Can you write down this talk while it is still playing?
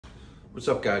What's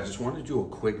up, guys? Just wanted to do a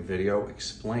quick video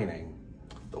explaining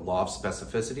the law of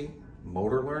specificity,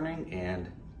 motor learning, and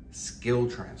skill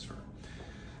transfer.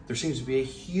 There seems to be a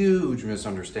huge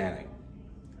misunderstanding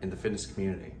in the fitness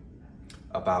community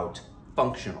about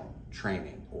functional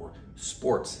training or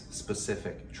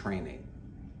sports-specific training.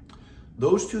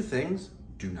 Those two things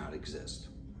do not exist.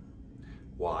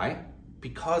 Why?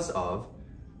 Because of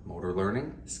motor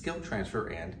learning, skill transfer,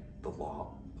 and the law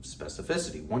of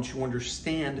specificity. Once you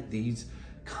understand these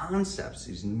concepts,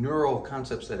 these neural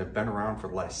concepts that have been around for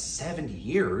the last 70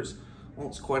 years, well,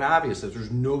 it's quite obvious that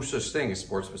there's no such thing as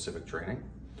sports-specific training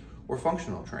or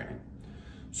functional training.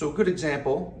 So a good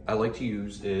example I like to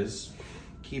use is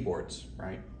keyboards,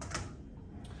 right?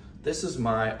 This is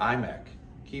my iMac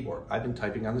keyboard. I've been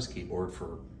typing on this keyboard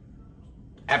for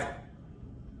ever,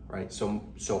 right? So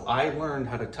I learned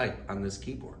how to type on this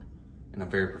keyboard, and I'm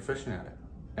very proficient at it.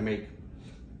 I make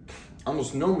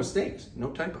almost no mistakes, no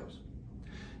typos.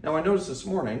 Now I noticed this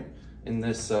morning in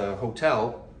this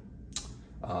hotel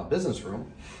business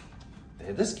room, they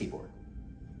had this keyboard,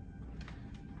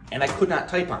 and I could not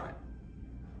type on it.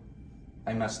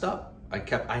 I messed up. I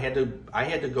had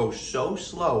to go so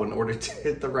slow in order to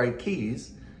hit the right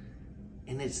keys,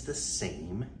 and it's the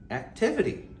same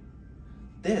activity.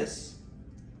 This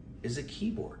is a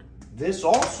keyboard. This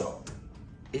also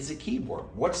is a keyboard.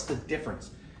 What's the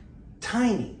difference?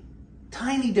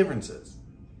 Tiny differences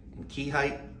in key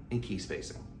height and key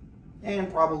spacing, and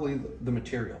probably the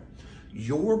material.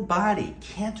 Your body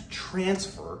can't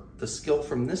transfer the skill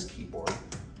from this keyboard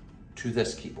to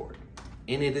this keyboard,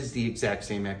 and it is the exact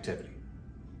same activity.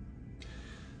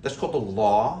 That's called the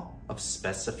law of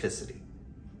specificity.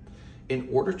 In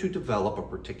order to develop a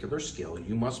particular skill,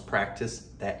 you must practice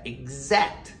that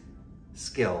exact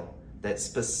skill, that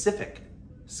specific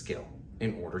skill,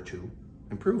 in order to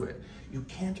improve it. You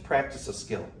can't practice a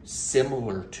skill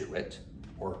similar to it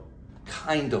or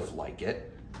kind of like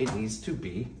it. It needs to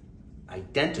be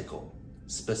identical,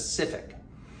 specific,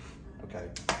 okay?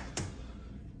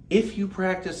 If you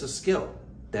practice a skill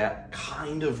that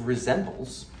kind of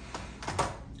resembles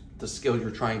the skill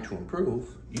you're trying to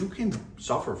improve, you can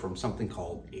suffer from something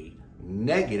called a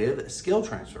negative skill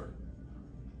transfer.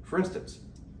 For instance,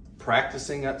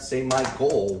 practicing at, say my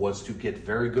goal was to get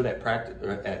very good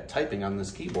at typing on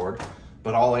this keyboard,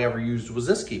 but all I ever used was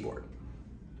this keyboard.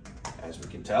 As we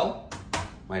can tell,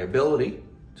 my ability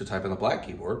to type on the black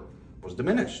keyboard was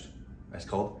diminished. That's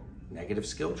called negative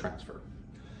skill transfer.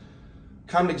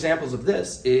 Common examples of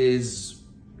this is,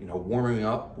 warming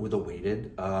up with a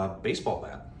weighted baseball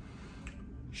bat,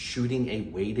 shooting a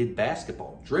weighted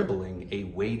basketball, dribbling a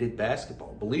weighted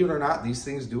basketball. Believe it or not, these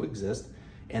things do exist,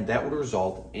 and that would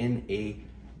result in a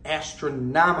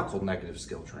astronomical negative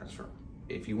skill transfer.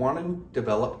 If you want to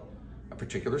develop a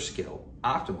particular skill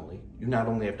optimally, you not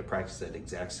only have to practice that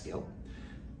exact skill,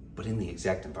 but in the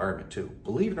exact environment too.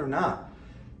 Believe it or not,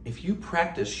 if you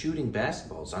practice shooting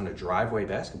basketballs on a driveway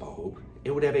basketball hoop,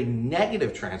 it would have a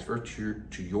negative transfer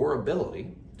to your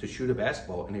ability to shoot a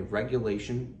basketball in a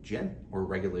regulation gym or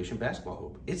regulation basketball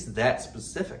hoop. It's that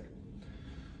specific.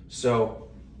 So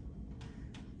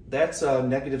that's a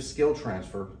negative skill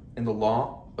transfer in the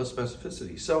law of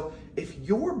specificity. So if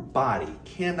your body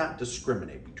cannot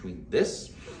discriminate between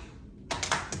this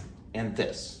and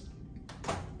this,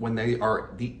 when they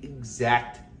are the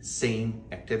exact same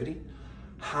activity,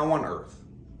 how on earth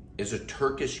is a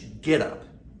Turkish get-up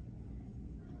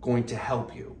going to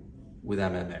help you with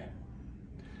MMA?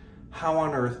 How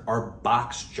on earth are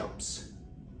box jumps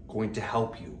going to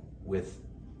help you with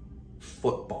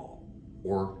football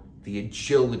or the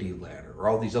agility ladder or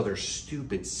all these other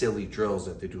stupid, silly drills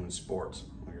that they do in sports?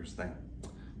 Well, here's the thing,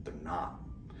 they're not.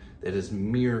 That is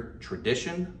mere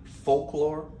tradition,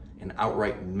 folklore, and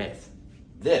outright myth.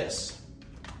 This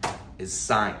is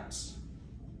science.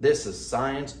 This is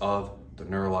science of the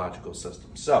neurological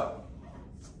system. So,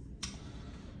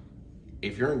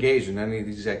 if you're engaged in any of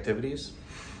these activities,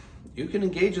 you can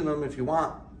engage in them if you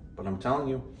want, but I'm telling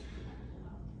you,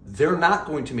 they're not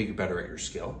going to make you better at your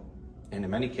skill. And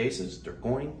in many cases, they're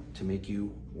going to make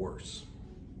you worse.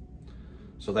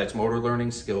 So that's motor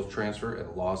learning, skills transfer, and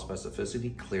the law of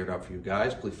specificity cleared up for you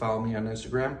guys. Please follow me on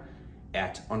Instagram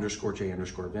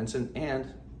 @_J_Vincent.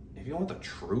 And if you want the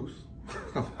truth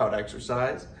about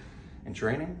exercise and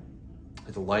training,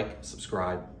 hit the like,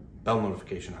 subscribe, bell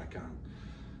notification icon,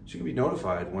 so you can be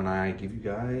notified when I give you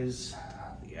guys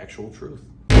the actual truth.